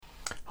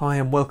Hi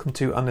and welcome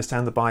to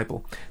Understand the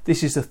Bible.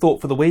 This is the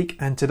thought for the week,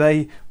 and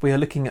today we are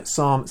looking at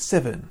Psalm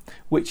 7,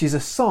 which is a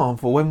psalm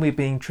for when we're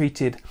being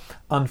treated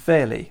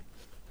unfairly.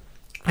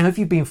 And if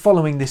you've been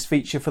following this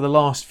feature for the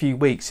last few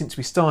weeks since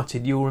we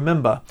started, you'll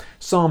remember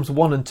Psalms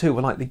 1 and 2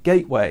 were like the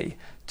gateway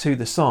to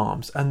the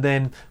Psalms. And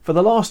then for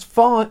the last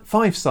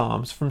five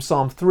Psalms, from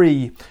Psalm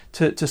 3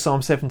 to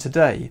Psalm 7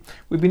 today,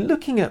 we've been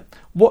looking at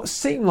what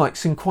seem like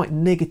some quite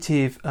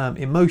negative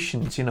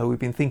emotions. You know, we've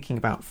been thinking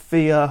about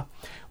fear.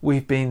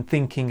 We've been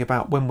thinking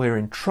about when we're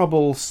in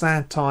trouble,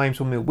 sad times,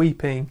 when we're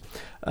weeping.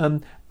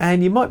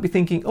 And you might be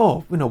thinking,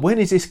 when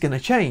is this going to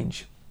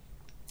change?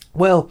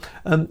 Well,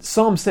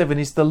 Psalm 7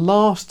 is the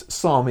last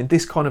psalm in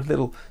this kind of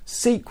little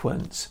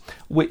sequence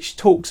which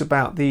talks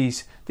about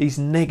these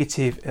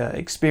negative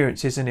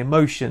experiences and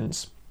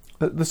emotions.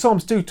 The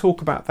Psalms do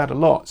talk about that a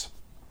lot.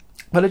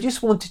 But I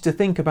just wanted to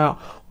think about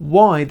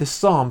why the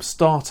Psalms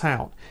start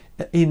out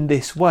in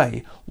this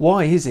way.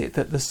 Why is it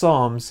that the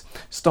Psalms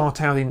start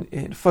out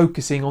in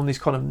focusing on these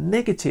kind of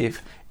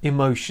negative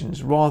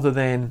emotions rather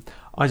than,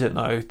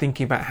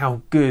 thinking about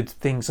how good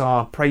things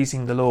are,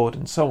 praising the Lord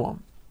and so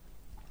on?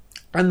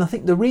 And I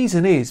think the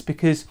reason is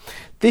because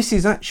this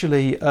is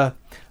actually a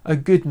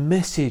good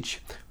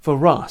message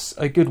for us,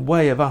 a good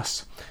way of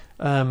us.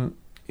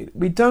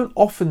 We don't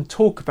often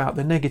talk about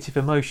the negative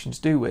emotions,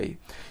 do we?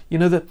 You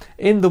know that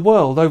in the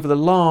world over the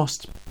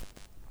last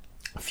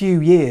few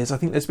years, I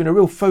think there's been a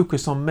real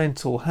focus on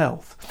mental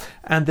health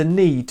and the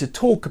need to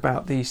talk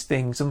about these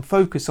things and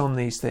focus on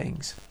these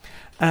things.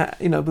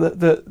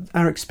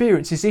 Our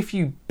experience is if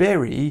you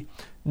bury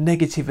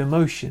negative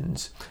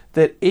emotions,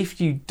 that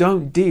if you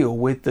don't deal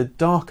with the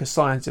darker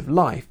sides of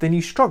life, then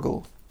you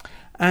struggle.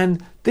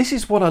 And this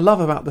is what I love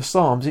about the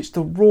Psalms. It's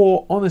the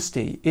raw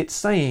honesty. It's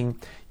saying,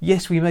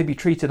 yes, we may be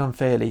treated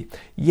unfairly.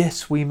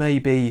 Yes, we may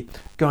be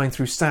going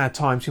through sad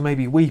times. We may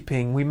be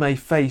weeping. We may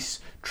face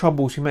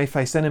troubles. We may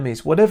face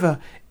enemies, whatever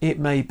it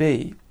may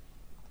be.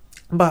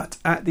 But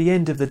at the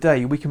end of the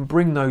day, we can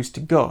bring those to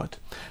God.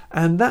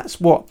 And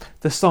that's what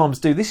the Psalms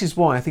do. This is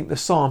why I think the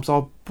Psalms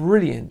are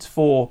brilliant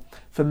for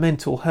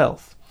mental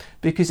health,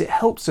 because it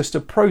helps us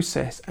to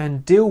process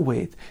and deal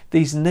with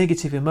these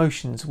negative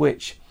emotions,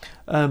 which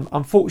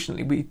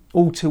unfortunately we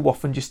all too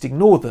often just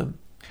ignore them.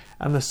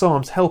 And the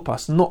Psalms help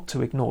us not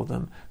to ignore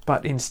them,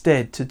 but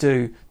instead to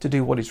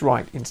do what is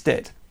right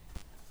instead.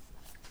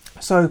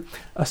 So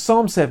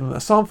Psalm 7,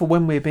 a psalm for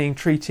when we're being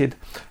treated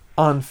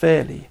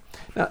unfairly.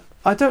 Now,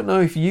 I don't know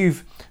if you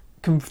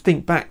can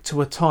think back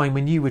to a time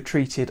when you were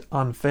treated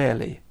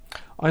unfairly.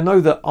 I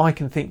know that I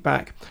can think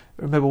back.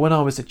 Remember when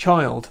I was a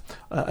child,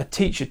 a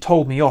teacher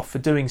told me off for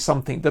doing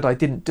something that I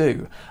didn't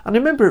do, and I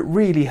remember it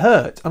really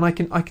hurt. And I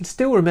can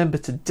still remember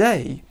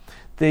today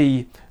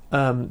the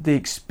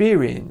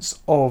experience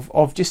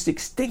of just it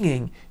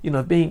stinging,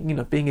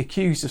 being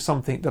accused of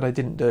something that I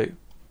didn't do.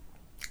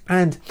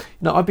 And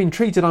I've been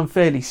treated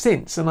unfairly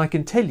since, and I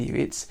can tell you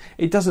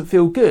it doesn't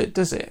feel good,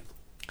 does it?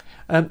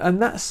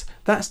 And that's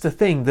the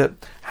thing, that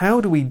how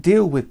do we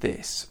deal with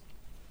this?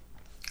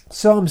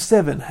 Psalm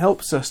 7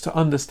 helps us to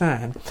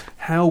understand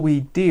how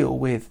we deal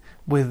with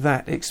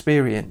that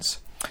experience.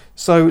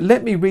 So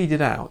let me read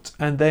it out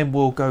and then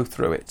we'll go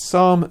through it.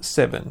 Psalm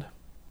 7.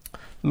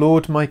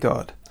 Lord my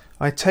God,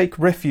 I take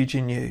refuge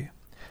in you.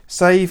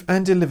 Save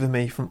and deliver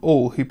me from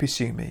all who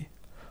pursue me,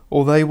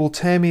 or they will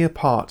tear me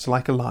apart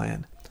like a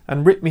lion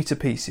and rip me to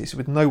pieces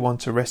with no one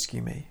to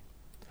rescue me.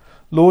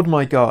 Lord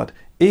my God,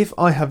 if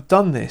I have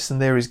done this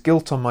and there is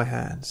guilt on my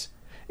hands,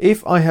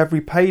 if I have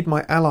repaid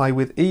my ally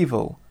with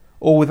evil,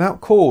 or without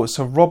cause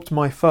have robbed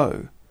my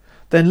foe,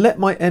 then let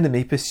my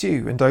enemy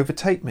pursue and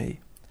overtake me.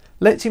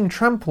 Let him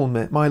trample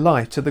my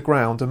life to the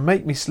ground and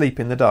make me sleep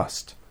in the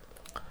dust.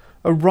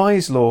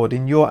 Arise, Lord,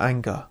 in your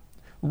anger.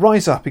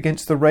 Rise up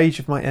against the rage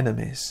of my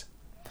enemies.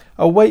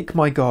 Awake,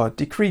 my God,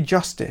 decree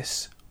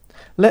justice.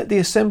 Let the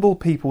assembled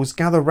peoples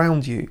gather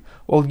round you,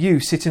 while you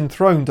sit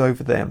enthroned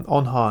over them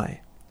on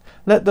high.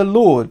 Let the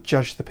Lord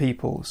judge the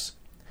peoples.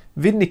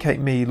 Vindicate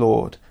me,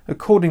 Lord,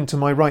 according to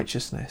my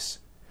righteousness,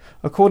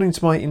 according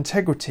to my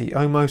integrity,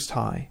 O Most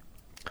High.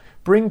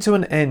 Bring to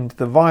an end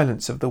the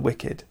violence of the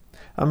wicked,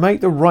 and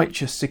make the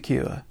righteous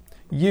secure,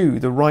 you,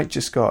 the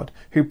righteous God,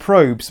 who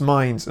probes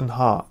minds and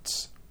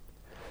hearts.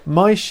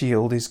 My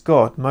shield is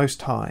God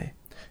Most High,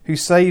 who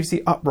saves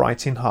the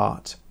upright in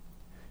heart.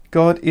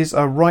 God is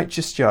a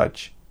righteous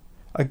judge,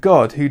 a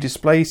God who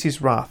displays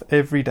his wrath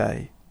every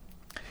day.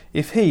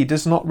 If he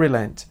does not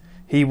relent,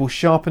 he will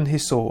sharpen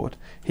his sword,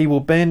 he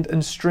will bend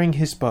and string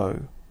his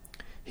bow.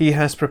 He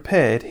has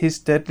prepared his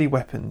deadly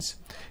weapons.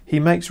 He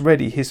makes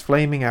ready his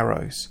flaming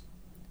arrows.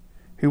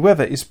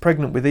 Whoever is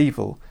pregnant with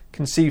evil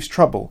conceives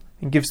trouble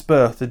and gives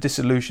birth to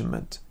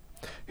disillusionment.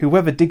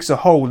 Whoever digs a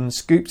hole and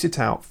scoops it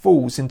out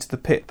falls into the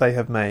pit they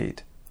have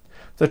made.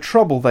 The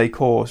trouble they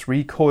cause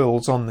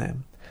recoils on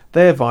them.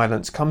 Their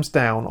violence comes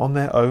down on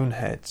their own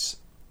heads.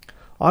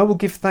 I will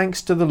give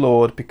thanks to the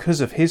Lord because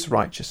of his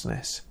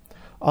righteousness.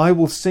 I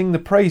will sing the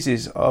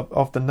praises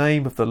of the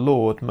name of the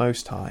Lord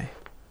Most High.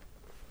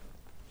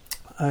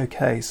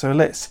 Okay, so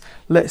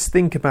let's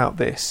think about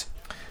this.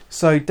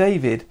 So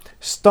David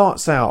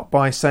starts out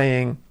by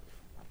saying,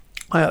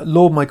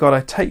 Lord my God,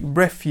 I take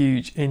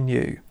refuge in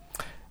you.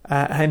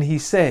 And he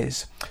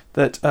says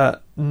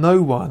that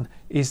no one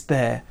is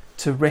there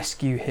to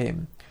rescue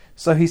him.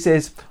 So he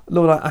says,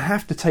 Lord, I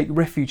have to take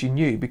refuge in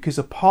you, because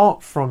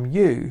apart from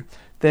you,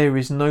 there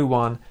is no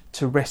one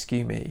to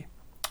rescue me.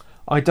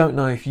 I don't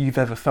know if you've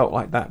ever felt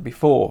like that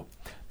before,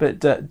 but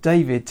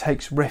David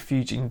takes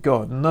refuge in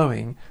God,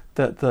 knowing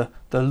that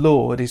the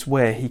Lord is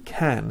where he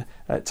can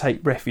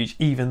take refuge,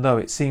 even though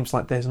it seems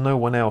like there's no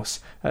one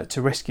else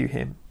to rescue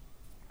him.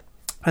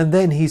 And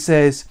then he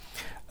says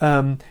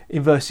in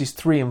verses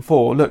 3 and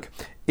 4, look,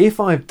 if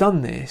I've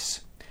done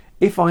this,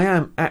 if I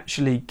am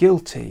actually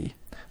guilty,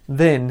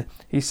 then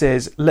he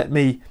says, let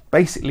me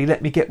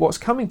get what's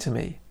coming to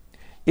me.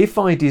 If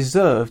I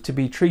deserve to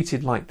be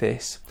treated like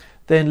this,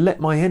 then let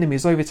my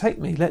enemies overtake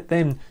me. Let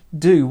them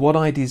do what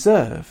I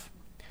deserve.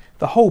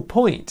 The whole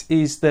point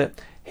is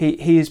that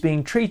he is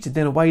being treated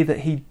in a way that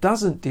he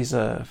doesn't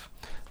deserve.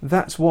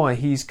 That's why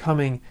he's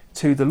coming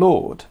to the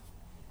Lord.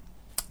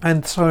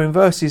 And so in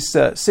verses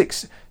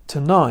 6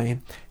 to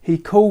 9, he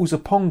calls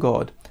upon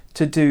God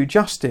to do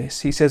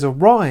justice. He says,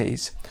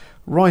 arise,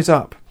 rise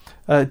up,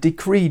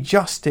 decree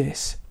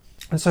justice.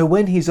 And so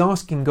when he's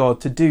asking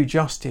God to do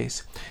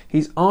justice,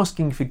 he's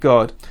asking for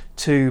God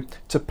to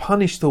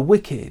punish the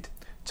wicked,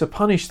 to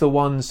punish the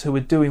ones who are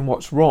doing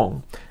what's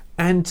wrong,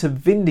 and to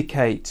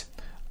vindicate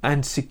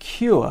and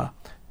secure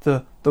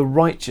the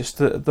righteous,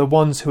 the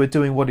ones who are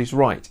doing what is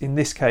right, in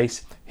this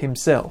case,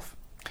 himself.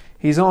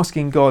 He's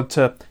asking God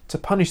to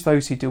punish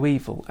those who do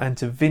evil and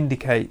to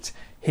vindicate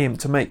him,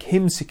 to make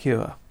him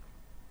secure.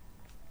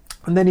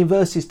 And then in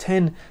verses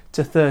 10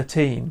 to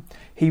 13,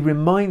 he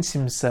reminds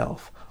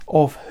himself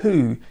of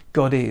who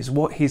God is,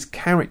 what his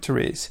character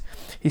is.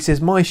 He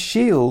says, my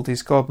shield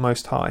is God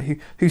Most High,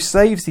 who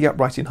saves the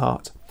upright in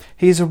heart.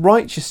 He is a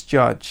righteous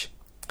judge,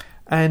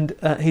 and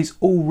he's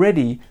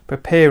already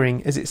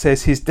preparing, as it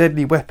says, his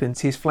deadly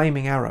weapons, his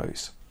flaming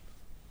arrows.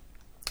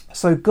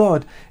 So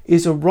God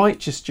is a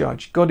righteous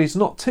judge. God is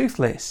not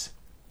toothless,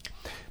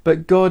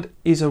 but God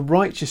is a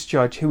righteous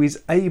judge who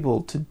is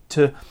able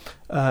to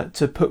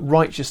put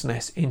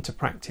righteousness into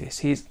practice.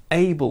 He is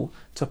able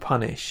to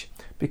punish,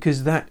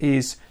 because that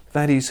is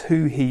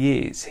who he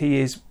is. He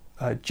is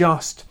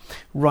just,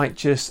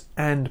 righteous,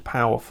 and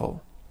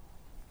powerful.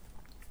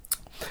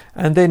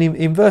 And then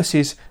in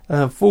verses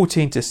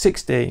 14 to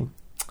 16,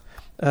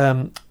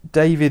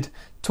 David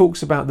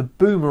talks about the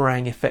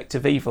boomerang effect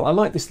of evil. I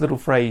like this little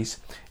phrase.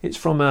 It's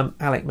from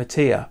Alec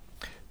Mattia,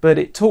 but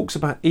it talks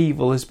about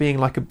evil as being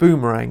like a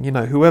boomerang. You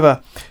know,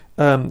 whoever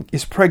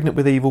is pregnant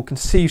with evil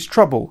conceives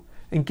trouble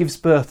and gives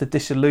birth to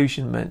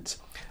disillusionment.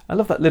 I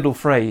love that little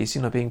phrase,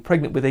 you know, being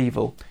pregnant with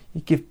evil.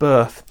 You give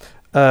birth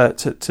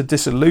to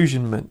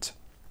disillusionment.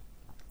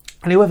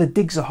 And whoever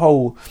digs a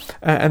hole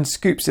and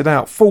scoops it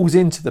out falls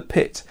into the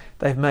pit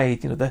they've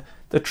made. You know,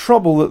 the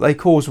trouble that they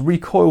cause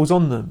recoils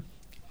on them.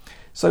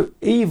 So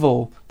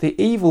evil, the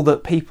evil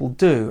that people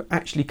do,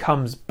 actually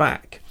comes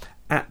back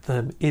at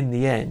them in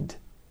the end.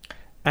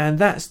 And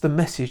that's the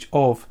message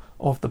of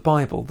the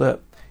Bible,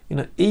 that, you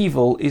know,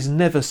 evil is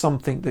never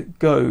something that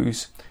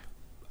goes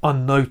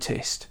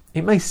unnoticed.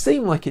 It may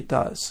seem like it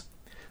does,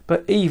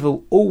 but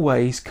evil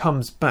always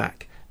comes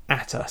back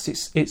at us.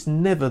 It's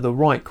never the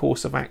right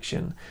course of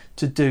action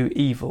to do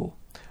evil,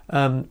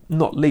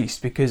 not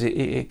least because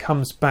it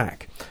comes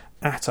back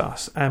at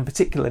us, and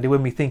particularly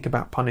when we think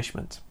about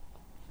punishment.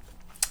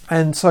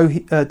 And so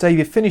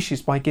David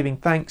finishes by giving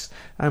thanks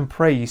and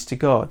praise to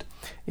God.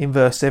 In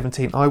verse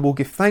 17, I will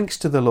give thanks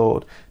to the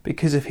Lord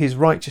because of his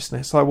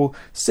righteousness. I will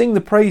sing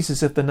the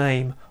praises of the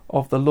name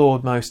of the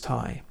Lord Most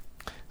High.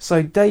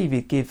 So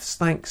David gives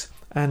thanks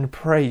and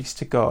praise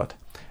to God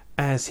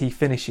as he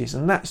finishes,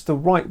 and that's the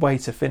right way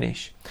to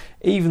finish.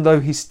 Even though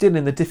he's still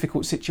in a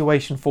difficult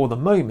situation for the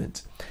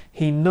moment,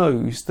 he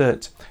knows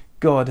that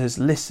God has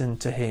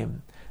listened to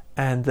him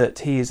and that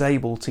he is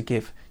able to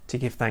give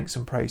thanks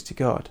and praise to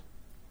God.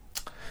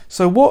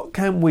 So what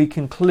can we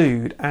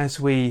conclude as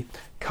we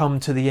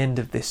come to the end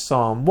of this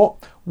psalm?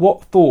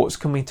 What thoughts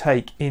can we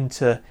take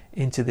into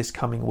this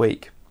coming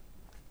week?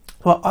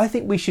 Well, I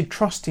think we should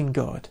trust in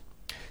God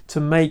to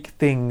make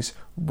things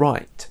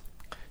right,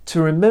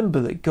 to remember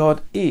that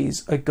God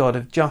is a God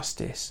of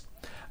justice.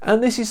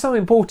 And this is so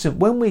important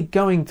when we're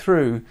going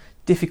through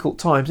difficult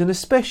times, and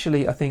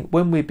especially I think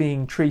when we're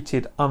being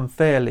treated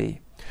unfairly.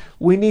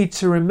 We need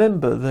to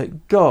remember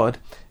that God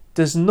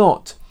does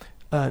not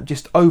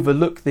just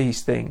overlook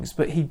these things,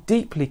 but he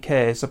deeply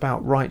cares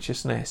about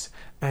righteousness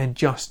and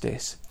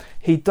justice.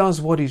 He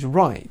does what is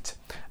right,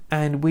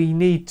 and we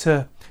need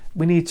to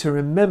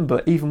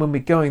remember, even when we're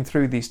going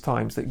through these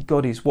times, that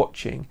God is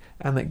watching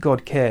and that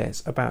God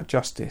cares about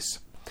justice.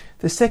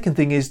 The second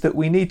thing is that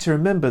we need to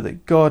remember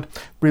that God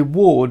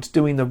rewards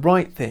doing the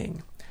right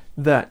thing,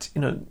 that,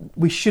 you know,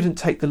 we shouldn't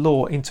take the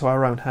law into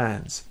our own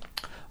hands.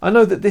 I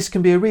know that this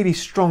can be a really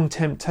strong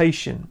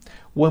temptation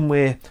when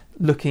we're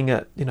looking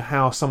at, you know,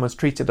 how someone's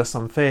treated us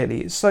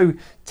unfairly. It's so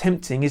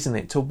tempting, isn't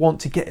it, to want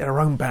to get our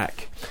own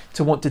back,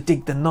 to want to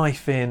dig the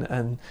knife in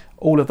and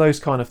all of those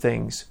kind of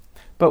things.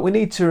 But we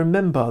need to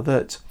remember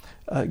that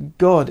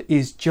God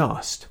is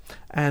just,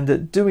 and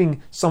that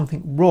doing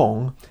something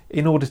wrong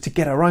in order to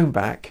get our own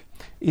back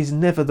is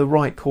never the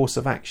right course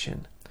of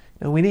action.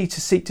 And we need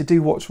to seek to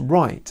do what's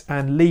right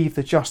and leave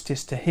the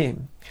justice to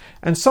him.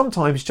 And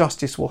sometimes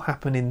justice will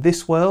happen in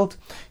this world,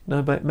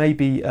 but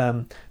maybe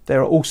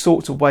there are all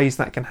sorts of ways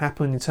that can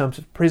happen in terms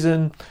of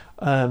prison,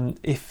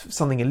 if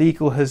something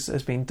illegal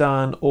has been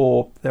done,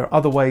 or there are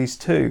other ways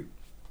too.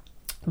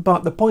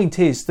 But the point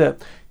is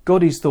that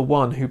God is the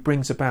one who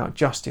brings about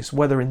justice,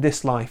 whether in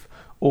this life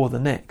or the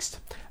next.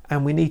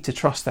 And we need to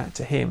trust that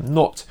to him,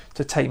 not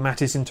to take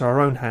matters into our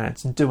own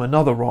hands and do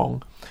another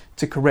wrong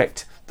to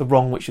correct the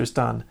wrong which was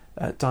done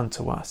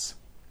to us.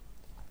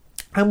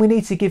 And we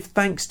need to give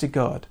thanks to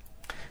God.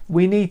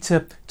 We need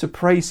to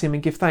praise him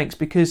and give thanks,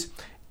 because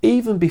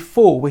even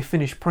before we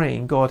finish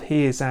praying, God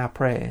hears our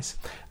prayers.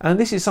 And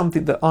this is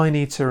something that I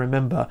need to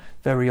remember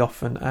very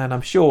often, and I'm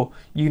sure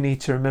you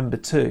need to remember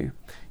too.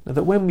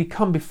 That when we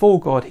come before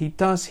God, he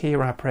does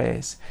hear our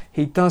prayers.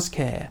 He does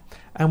care.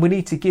 And we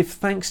need to give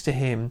thanks to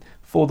him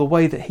for the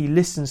way that he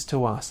listens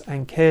to us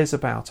and cares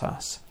about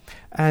us,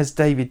 as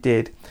David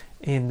did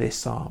in this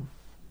psalm.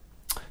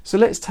 So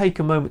let's take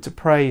a moment to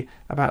pray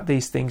about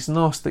these things and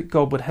ask that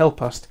God would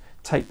help us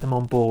take them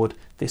on board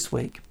this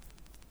week.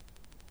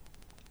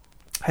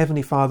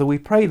 Heavenly Father, we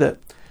pray that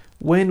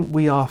when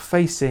we are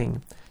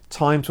facing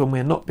times when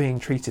we're not being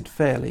treated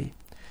fairly,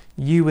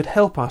 you would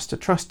help us to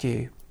trust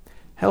you.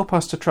 Help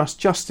us to trust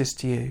justice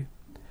to you.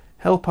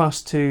 Help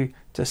us to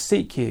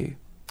seek you.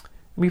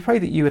 We pray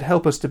that you would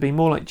help us to be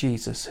more like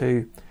Jesus,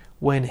 who,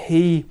 when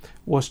he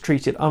was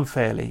treated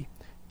unfairly,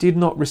 did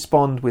not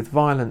respond with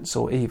violence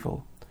or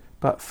evil,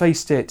 but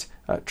faced it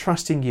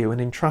trusting you and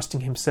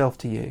entrusting himself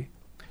to you.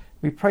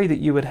 We pray that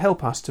you would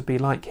help us to be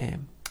like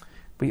him.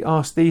 We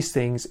ask these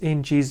things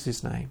in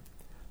Jesus' name.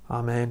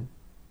 Amen.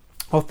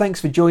 Well,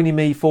 thanks for joining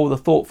me for the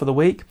Thought for the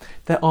Week.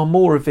 There are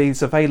more of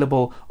these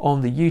available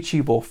on the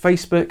YouTube or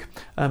Facebook.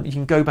 You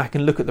can go back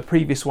and look at the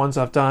previous ones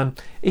I've done.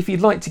 If you'd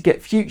like to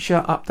get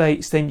future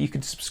updates, then you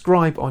can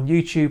subscribe on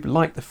YouTube,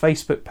 like the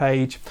Facebook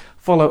page,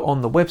 follow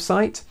on the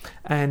website,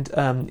 and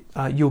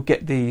you'll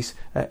get these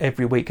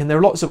every week. And there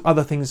are lots of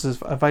other things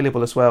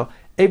available as well.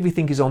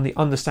 Everything is on the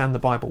Understand the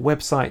Bible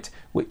website,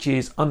 which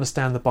is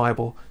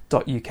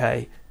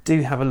understandthebible.uk.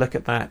 Do have a look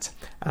at that,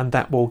 and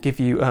that will give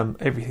you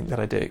everything that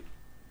I do.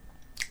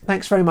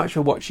 Thanks very much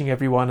for watching,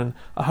 everyone, and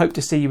I hope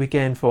to see you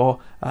again for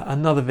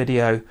another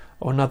video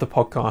or another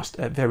podcast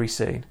very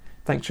soon.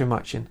 Thanks very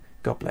much, and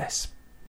God bless.